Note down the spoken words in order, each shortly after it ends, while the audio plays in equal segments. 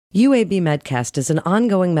UAB Medcast is an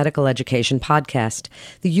ongoing medical education podcast.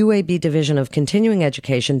 The UAB Division of Continuing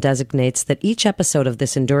Education designates that each episode of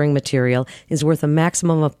this enduring material is worth a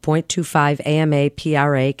maximum of 0.25 AMA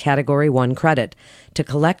PRA Category 1 credit. To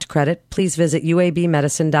collect credit, please visit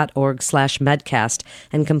uabmedicine.org/medcast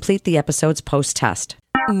and complete the episode's post-test.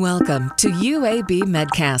 Welcome to UAB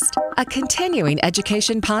Medcast, a continuing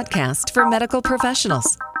education podcast for medical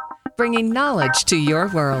professionals, bringing knowledge to your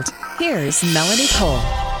world. Here's Melanie Cole.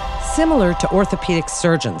 Similar to orthopedic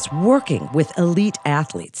surgeons working with elite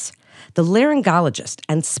athletes, the laryngologist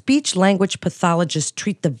and speech-language pathologist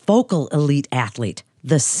treat the vocal elite athlete,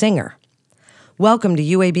 the singer. Welcome to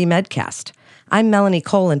UAB Medcast. I'm Melanie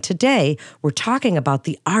Cole, and today we're talking about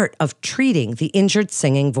the art of treating the injured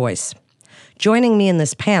singing voice. Joining me in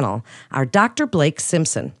this panel are Dr. Blake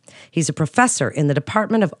Simpson. He's a professor in the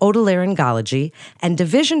Department of Otolaryngology and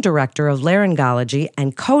Division Director of Laryngology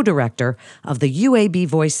and co-director of the UAB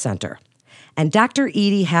Voice Center. And Dr.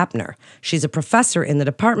 Edie Hapner. She's a professor in the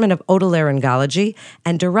Department of Otolaryngology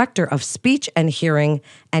and Director of Speech and Hearing,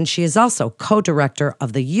 and she is also co-director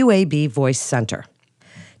of the UAB Voice Center.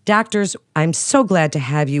 Doctors, I'm so glad to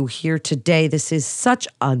have you here today. This is such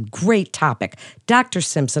a great topic. Dr.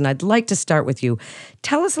 Simpson, I'd like to start with you.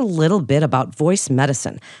 Tell us a little bit about voice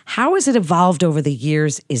medicine. How has it evolved over the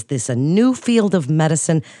years? Is this a new field of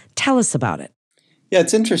medicine? Tell us about it. Yeah,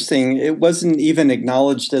 it's interesting. It wasn't even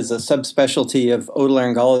acknowledged as a subspecialty of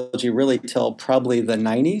otolaryngology really till probably the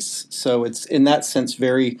 90s. So it's in that sense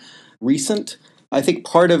very recent. I think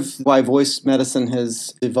part of why voice medicine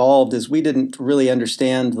has evolved is we didn't really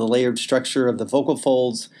understand the layered structure of the vocal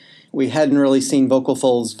folds. We hadn't really seen vocal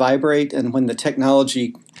folds vibrate, and when the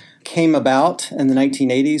technology came about in the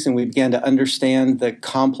 1980s and we began to understand the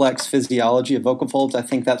complex physiology of vocal folds, I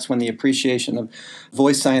think that's when the appreciation of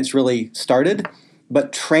voice science really started.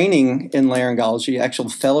 But training in laryngology, actual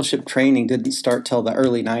fellowship training, didn't start till the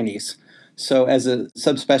early 90s. So as a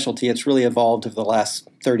subspecialty, it's really evolved over the last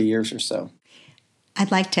 30 years or so. I'd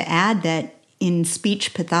like to add that in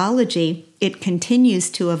speech pathology, it continues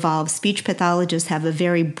to evolve. Speech pathologists have a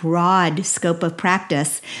very broad scope of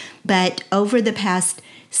practice, but over the past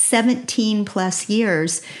 17 plus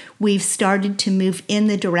years, we've started to move in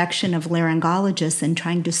the direction of laryngologists and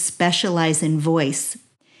trying to specialize in voice.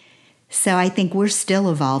 So I think we're still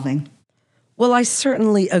evolving. Well, I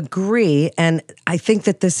certainly agree, and I think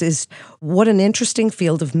that this is what an interesting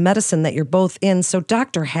field of medicine that you're both in. So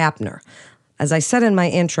Dr. Hapner, as I said in my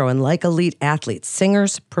intro, and like elite athletes,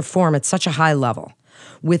 singers perform at such a high level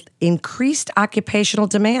with increased occupational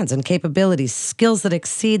demands and capabilities, skills that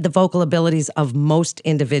exceed the vocal abilities of most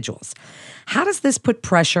individuals. How does this put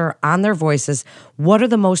pressure on their voices? What are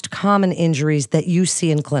the most common injuries that you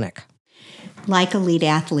see in clinic? Like elite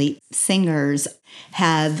athletes, singers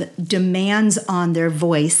have demands on their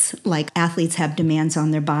voice, like athletes have demands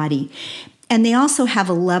on their body. And they also have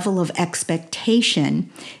a level of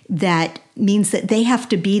expectation that means that they have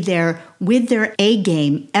to be there with their A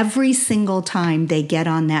game every single time they get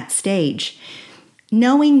on that stage.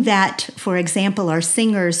 Knowing that, for example, our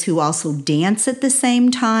singers who also dance at the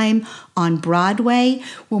same time on Broadway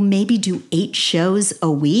will maybe do 8 shows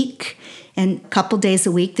a week. And a couple days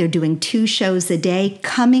a week, they're doing 2 shows a day.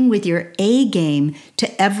 Coming with your A game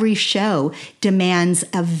to every show demands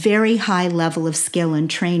a very high level of skill and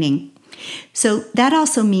training. So that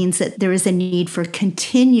also means that there is a need for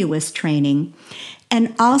continuous training.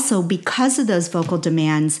 And also, because of those vocal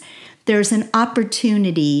demands, there's an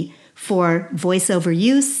opportunity for voice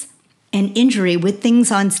overuse and injury with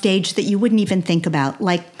things on stage that you wouldn't even think about,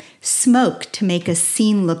 like smoke to make a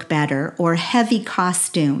scene look better or heavy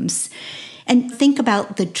costumes. And think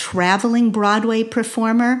about the traveling Broadway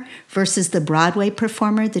performer versus the Broadway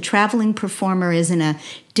performer. The traveling performer is in a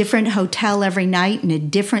different hotel every night, in a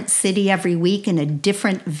different city every week, in a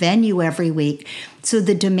different venue every week. So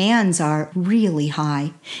the demands are really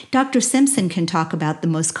high. Dr. Simpson can talk about the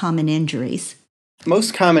most common injuries.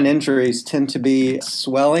 Most common injuries tend to be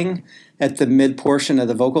swelling at the mid portion of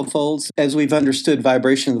the vocal folds. As we've understood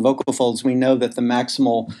vibration of the vocal folds, we know that the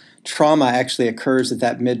maximal trauma actually occurs at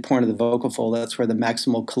that midpoint of the vocal fold. That's where the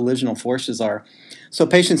maximal collisional forces are. So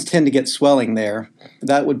patients tend to get swelling there.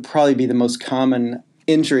 That would probably be the most common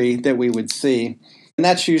injury that we would see. And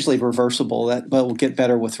that's usually reversible. That will get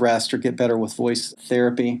better with rest or get better with voice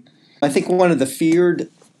therapy. I think one of the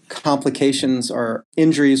feared complications or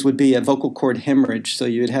injuries would be a vocal cord hemorrhage. So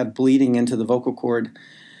you'd have bleeding into the vocal cord.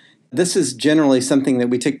 This is generally something that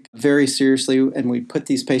we take very seriously, and we put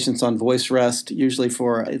these patients on voice rest, usually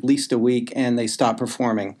for at least a week, and they stop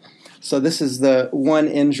performing. So this is the one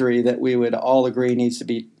injury that we would all agree needs to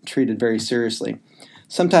be treated very seriously.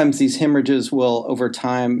 Sometimes these hemorrhages will, over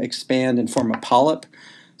time, expand and form a polyp.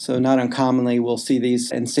 So not uncommonly, we'll see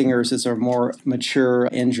these in singers as a more mature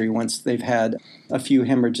injury once they've had a few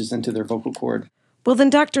hemorrhages into their vocal cord. Well, then,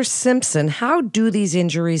 Dr. Simpson, how do these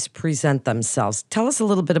injuries present themselves? Tell us a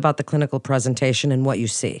little bit about the clinical presentation and what you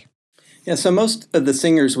see. Yeah, so most of the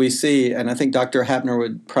singers we see, and I think Dr. Hapner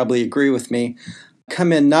would probably agree with me,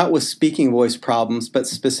 come in not with speaking voice problems, but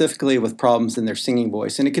specifically with problems in their singing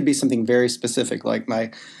voice. And it could be something very specific, like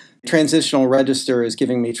my transitional register is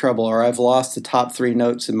giving me trouble, or I've lost the top 3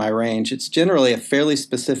 notes in my range. It's generally a fairly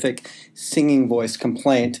specific singing voice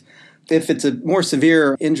complaint. If it's a more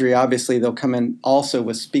severe injury, obviously they'll come in also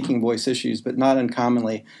with speaking voice issues, but not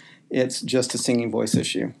uncommonly, it's just a singing voice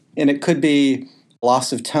issue. And it could be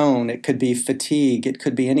loss of tone, it could be fatigue, it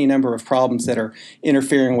could be any number of problems that are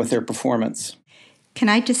interfering with their performance. Can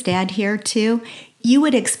I just add here, too? You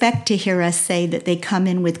would expect to hear us say that they come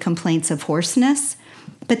in with complaints of hoarseness,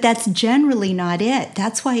 but that's generally not it.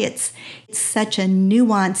 That's why it's such a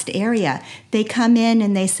nuanced area. They come in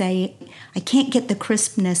and they say, I can't get the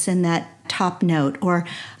crispness in that top note, or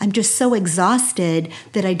I'm just so exhausted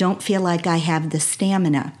that I don't feel like I have the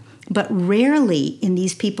stamina. But rarely in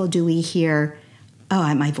these people do we hear,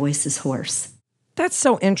 oh, my voice is hoarse. That's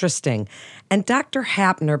so interesting. And Dr.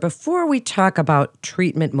 Hapner, before we talk about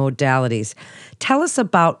treatment modalities, tell us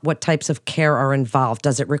about what types of care are involved.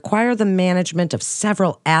 Does it require the management of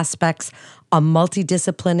several aspects, a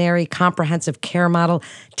multidisciplinary, comprehensive care model?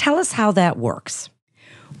 Tell us how that works.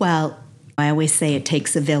 Well, I always say it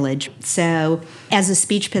takes a village. So as a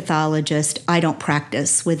speech pathologist, I don't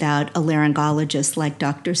practice without a laryngologist like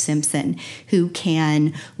Dr. Simpson, who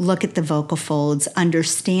can look at the vocal folds,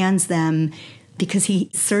 understands them, because he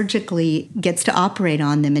surgically gets to operate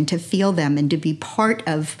on them and to feel them and to be part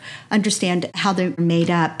of, understand how they're made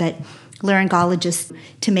up. But laryngologists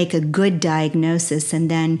to make a good diagnosis, and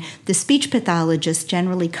then the speech pathologist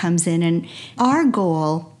generally comes in, and our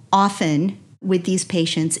goal often with these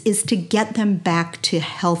patients is to get them back to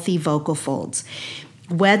healthy vocal folds,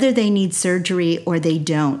 whether they need surgery or they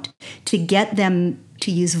don't, to get them to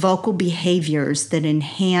use vocal behaviors that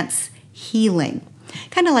enhance healing.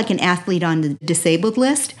 Kind of like an athlete on the disabled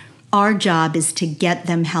list, our job is to get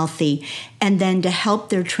them healthy and then to help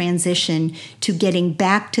their transition to getting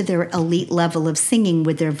back to their elite level of singing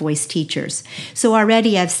with their voice teachers. So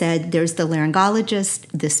already I've said there's the laryngologist,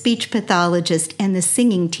 the speech pathologist, and the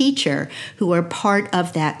singing teacher who are part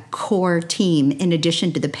of that core team in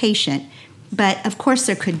addition to the patient. But of course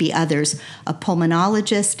there could be others, a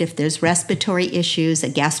pulmonologist if there's respiratory issues, a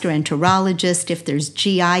gastroenterologist if there's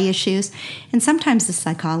GI issues, and sometimes a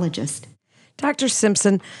psychologist. Dr.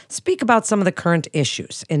 Simpson, speak about some of the current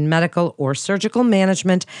issues in medical or surgical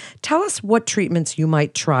management. Tell us what treatments you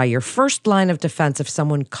might try, your first line of defense if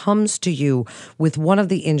someone comes to you with one of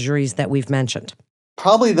the injuries that we've mentioned.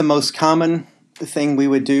 Probably the most common thing we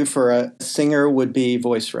would do for a singer would be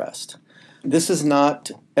voice rest. This is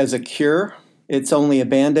not as a cure. It's only a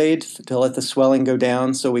Band-Aid to let the swelling go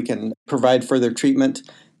down so we can provide further treatment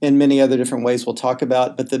in many other different ways we'll talk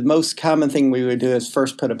about. But the most common thing we would do is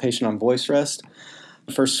first put a patient on voice rest.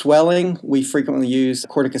 For swelling, we frequently use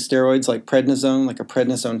corticosteroids like prednisone, like a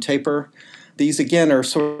prednisone taper. These, again, are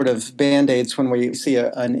sort of Band-Aids when we see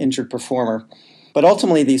an injured performer. But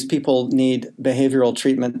ultimately, these people need behavioral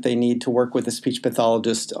treatment. They need to work with a speech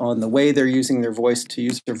pathologist on the way they're using their voice to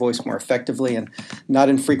use their voice more effectively, and not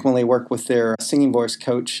infrequently work with their singing voice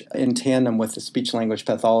coach in tandem with the speech-language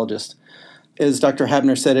pathologist. As Dr.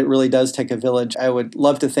 Hapner said, it really does take a village. I would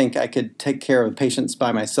love to think I could take care of patients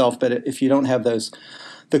by myself, but if you don't have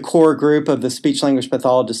the core group of the speech-language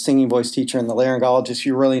pathologist, singing voice teacher, and the laryngologist,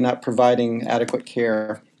 you're really not providing adequate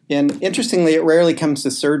care. And interestingly, it rarely comes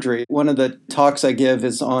to surgery. One of the talks I give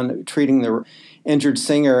is on treating the injured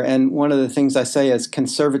singer, and one of the things I say is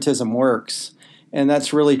conservatism works. And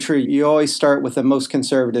that's really true. You always start with the most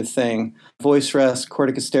conservative thing, voice rest,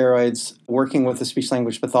 corticosteroids, working with a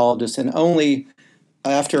speech-language pathologist, and only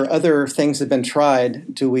after other things have been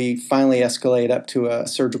tried do we finally escalate up to a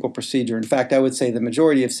surgical procedure. In fact, I would say the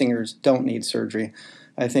majority of singers don't need surgery.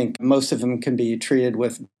 I think most of them can be treated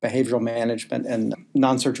with behavioral management and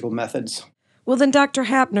non-surgical methods. Well, then, Dr.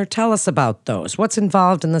 Hapner, tell us about those. What's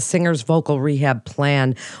involved in the singer's vocal rehab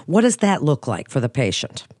plan? What does that look like for the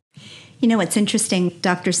patient? You know, it's interesting,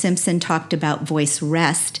 Dr. Simpson talked about voice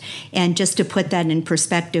rest, and just to put that in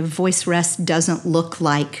perspective, voice rest doesn't look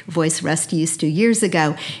like voice rest used to years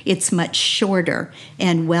ago. It's much shorter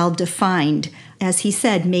and well-defined. As he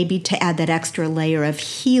said, maybe to add that extra layer of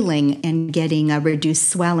healing and getting a reduced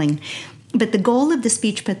swelling. But the goal of the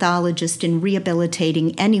speech pathologist in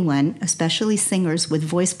rehabilitating anyone, especially singers with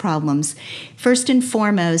voice problems, first and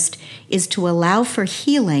foremost is to allow for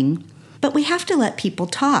healing, but we have to let people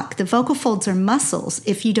talk. The vocal folds are muscles.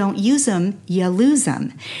 If you don't use them, you lose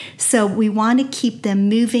them. So we want to keep them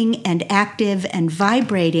moving and active and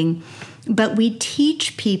vibrating, but we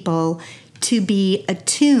teach people to be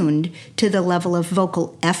attuned to the level of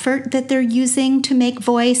vocal effort that they're using to make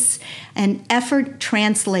voice. And effort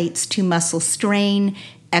translates to muscle strain,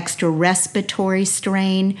 extra respiratory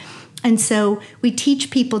strain. And so we teach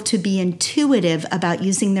people to be intuitive about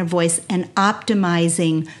using their voice and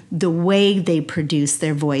optimizing the way they produce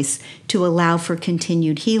their voice to allow for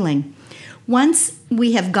continued healing. Once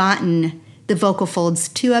we have gotten the vocal folds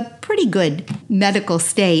to a pretty good medical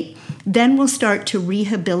state, then we'll start to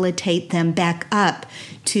rehabilitate them back up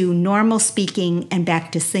to normal speaking and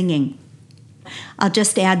back to singing. I'll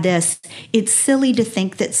just add this. It's silly to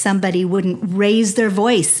think that somebody wouldn't raise their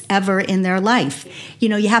voice ever in their life. You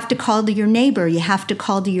know, you have to call to your neighbor, you have to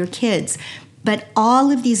call to your kids. But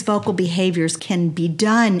all of these vocal behaviors can be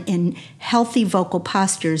done in healthy vocal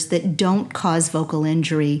postures that don't cause vocal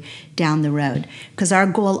injury down the road. Because our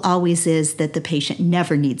goal always is that the patient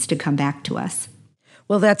never needs to come back to us.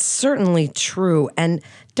 Well, that's certainly true. And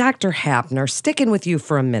Dr. Hapner, sticking with you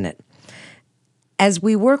for a minute. As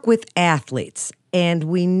we work with athletes, and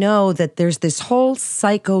we know that there's this whole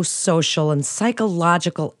psychosocial and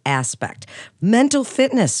psychological aspect, mental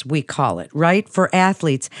fitness, we call it, right, for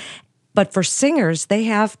athletes. But for singers, they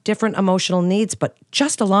have different emotional needs, but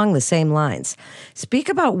just along the same lines. Speak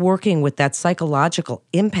about working with that psychological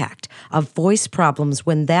impact of voice problems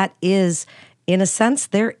when that is, in a sense,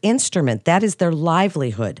 their instrument. That is their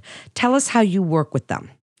livelihood. Tell us how you work with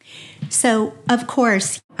them. So, of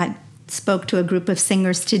course, I spoke to a group of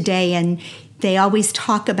singers today, and they always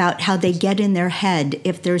talk about how they get in their head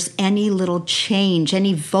if there's any little change,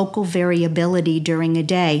 any vocal variability during a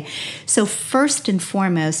day. So first and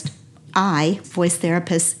foremost, I, voice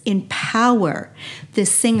therapists, empower the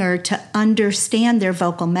singer to understand their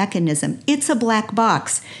vocal mechanism. It's a black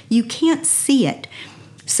box. You can't see it.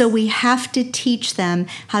 So we have to teach them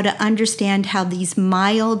how to understand how these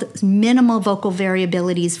mild, minimal vocal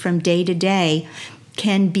variabilities from day to day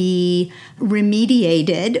can be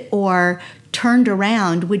remediated or turned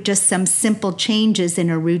around with just some simple changes in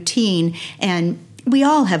a routine. And we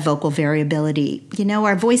all have vocal variability. You know,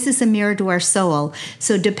 our voice is a mirror to our soul.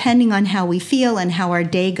 So depending on how we feel and how our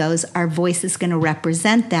day goes, our voice is going to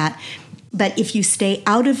represent that. But if you stay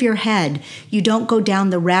out of your head, you don't go down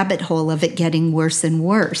the rabbit hole of it getting worse and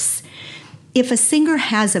worse. If a singer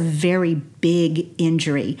has a very big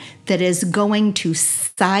injury that is going to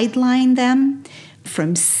sideline them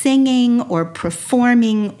from singing or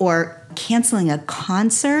performing or canceling a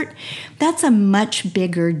concert, that's a much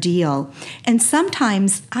bigger deal. And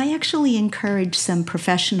sometimes I actually encourage some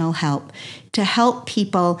professional help to help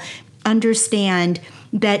people understand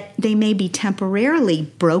that they may be temporarily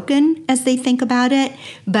broken as they think about it,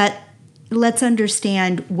 but let's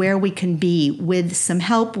understand where we can be with some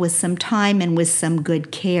help, with some time, and with some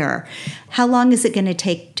good care. How long is it going to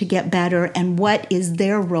take to get better, and what is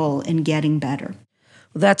their role in getting better?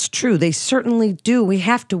 Well, that's true. They certainly do. We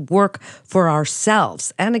have to work for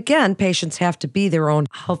ourselves. And again, patients have to be their own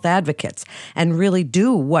health advocates and really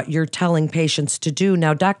do what you're telling patients to do.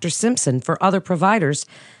 Now, Dr. Simpson, for other providers,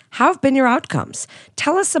 how have been your outcomes?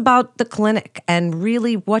 Tell us about the clinic and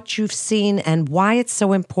really what you've seen and why it's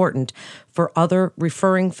so important for other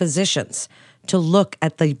referring physicians to look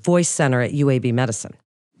at the Voice Center at UAB Medicine.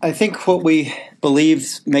 I think what we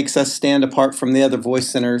believe makes us stand apart from the other voice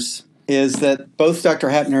centers is that both Dr.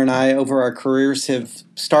 Hapner and I, over our careers, have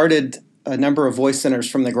started a number of voice centers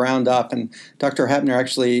from the ground up. And Dr. Hapner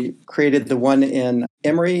actually created the one in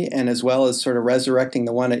Emory and as well as sort of resurrecting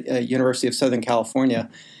the one at University of Southern California.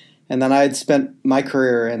 And then I had spent my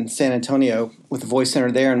career in San Antonio with the voice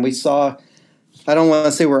center there. And we saw, I don't want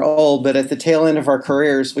to say we're old, but at the tail end of our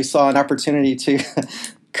careers, we saw an opportunity to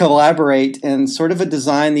collaborate and sort of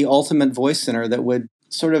design the ultimate voice center that would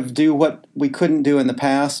sort of do what we couldn't do in the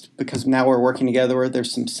past, because now we're working together.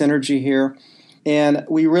 There's some synergy here. And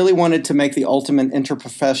we really wanted to make the ultimate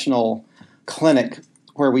interprofessional clinic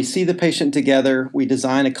where we see the patient together, we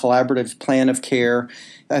design a collaborative plan of care.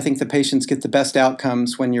 I think the patients get the best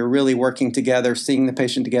outcomes when you're really working together, seeing the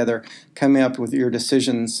patient together, coming up with your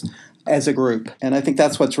decisions as a group. And I think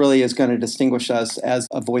that's what's really is going to distinguish us as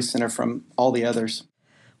a voice center from all the others.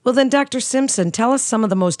 Well, then, Dr. Simpson, tell us some of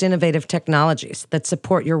the most innovative technologies that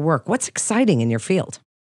support your work. What's exciting in your field?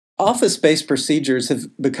 Office-based procedures have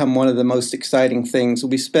become one of the most exciting things.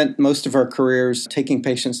 We spent most of our careers taking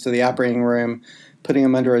patients to the operating room, putting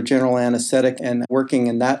them under a general anesthetic and working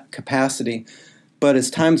in that capacity. But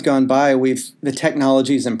as time's gone by, the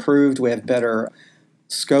technology's improved. We have better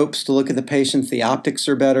scopes to look at the patients. The optics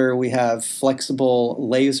are better. We have flexible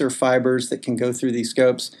laser fibers that can go through these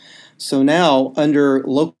scopes. So now, under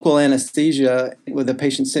local anesthesia, with the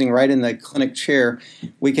patient sitting right in the clinic chair,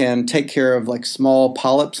 we can take care of like small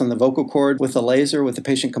polyps on the vocal cord with a laser with the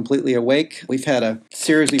patient completely awake. We've had a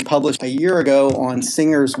series we published a year ago on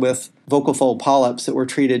singers with vocal fold polyps that were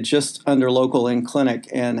treated just under local in clinic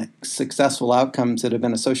and successful outcomes that have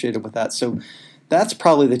been associated with that. So that's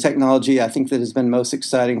probably the technology I think that has been most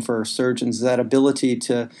exciting for surgeons, that ability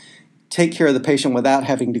to take care of the patient without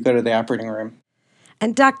having to go to the operating room.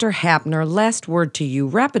 And Dr. Hapner, last word to you.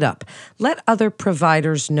 Wrap it up. Let other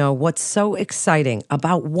providers know what's so exciting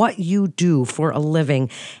about what you do for a living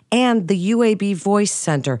and the UAB Voice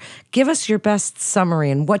Center. Give us your best summary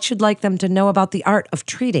and what you'd like them to know about the art of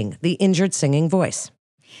treating the injured singing voice.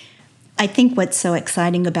 I think what's so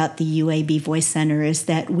exciting about the UAB Voice Center is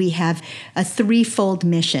that we have a threefold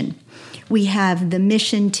mission. We have the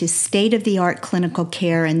mission to state-of-the-art clinical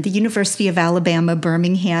care, and the University of Alabama,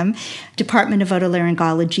 Birmingham Department of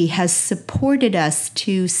Otolaryngology has supported us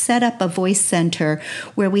to set up a voice center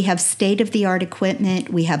where we have state-of-the-art equipment,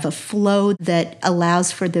 we have a flow that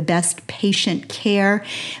allows for the best patient care,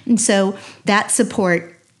 and so that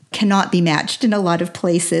support cannot be matched in a lot of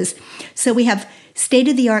places. So we have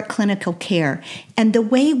state-of-the-art clinical care. And the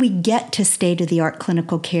way we get to state-of-the-art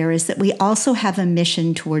clinical care is that we also have a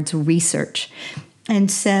mission towards research.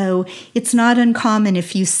 And so it's not uncommon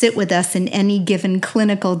if you sit with us in any given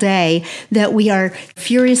clinical day that we are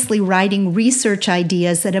furiously writing research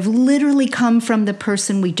ideas that have literally come from the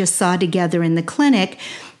person we just saw together in the clinic.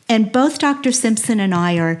 And both Dr. Simpson and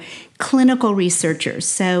I are clinical researchers,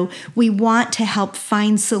 so we want to help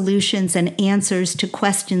find solutions and answers to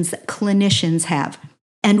questions that clinicians have.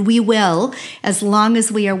 And we will, as long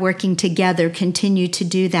as we are working together, continue to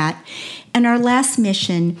do that. And our last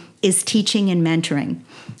mission is teaching and mentoring.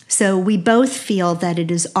 So we both feel that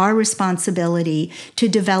it is our responsibility to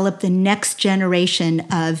develop the next generation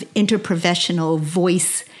of interprofessional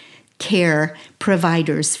voice care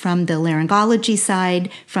providers from the laryngology side,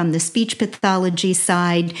 from the speech pathology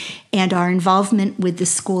side, and our involvement with the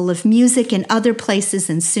School of Music and other places,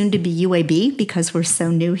 and soon to be UAB because we're so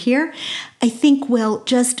new here, I think will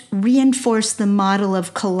just reinforce the model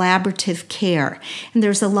of collaborative care. And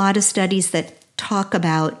there's a lot of studies that talk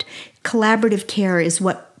about collaborative care is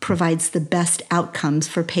what provides the best outcomes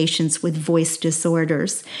for patients with voice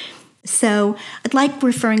disorders. So I'd like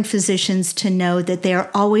referring physicians to know that they are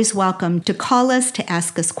always welcome to call us, to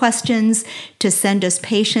ask us questions, to send us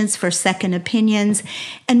patients for second opinions.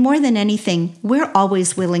 And more than anything, we're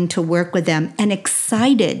always willing to work with them and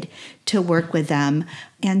excited to work with them.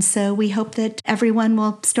 And so we hope that everyone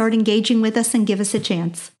will start engaging with us and give us a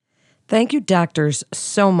chance. Thank you, doctors,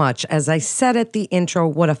 so much. As I said at the intro,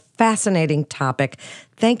 what a fascinating topic.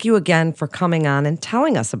 Thank you again for coming on and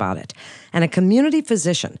telling us about it. And a community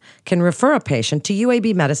physician can refer a patient to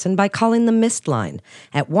UAB Medicine by calling the MIST line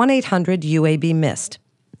at 1-800-UAB-MIST.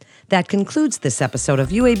 That concludes this episode of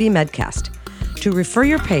UAB Medcast. To refer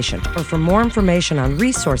your patient or for more information on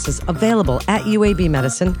resources available at UAB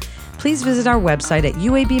Medicine, please visit our website at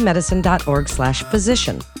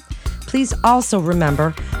uabmedicine.org/physician. Please also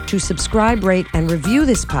remember to subscribe, rate, and review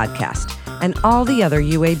this podcast and all the other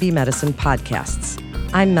UAB Medicine podcasts.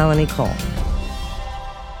 I'm Melanie Cole.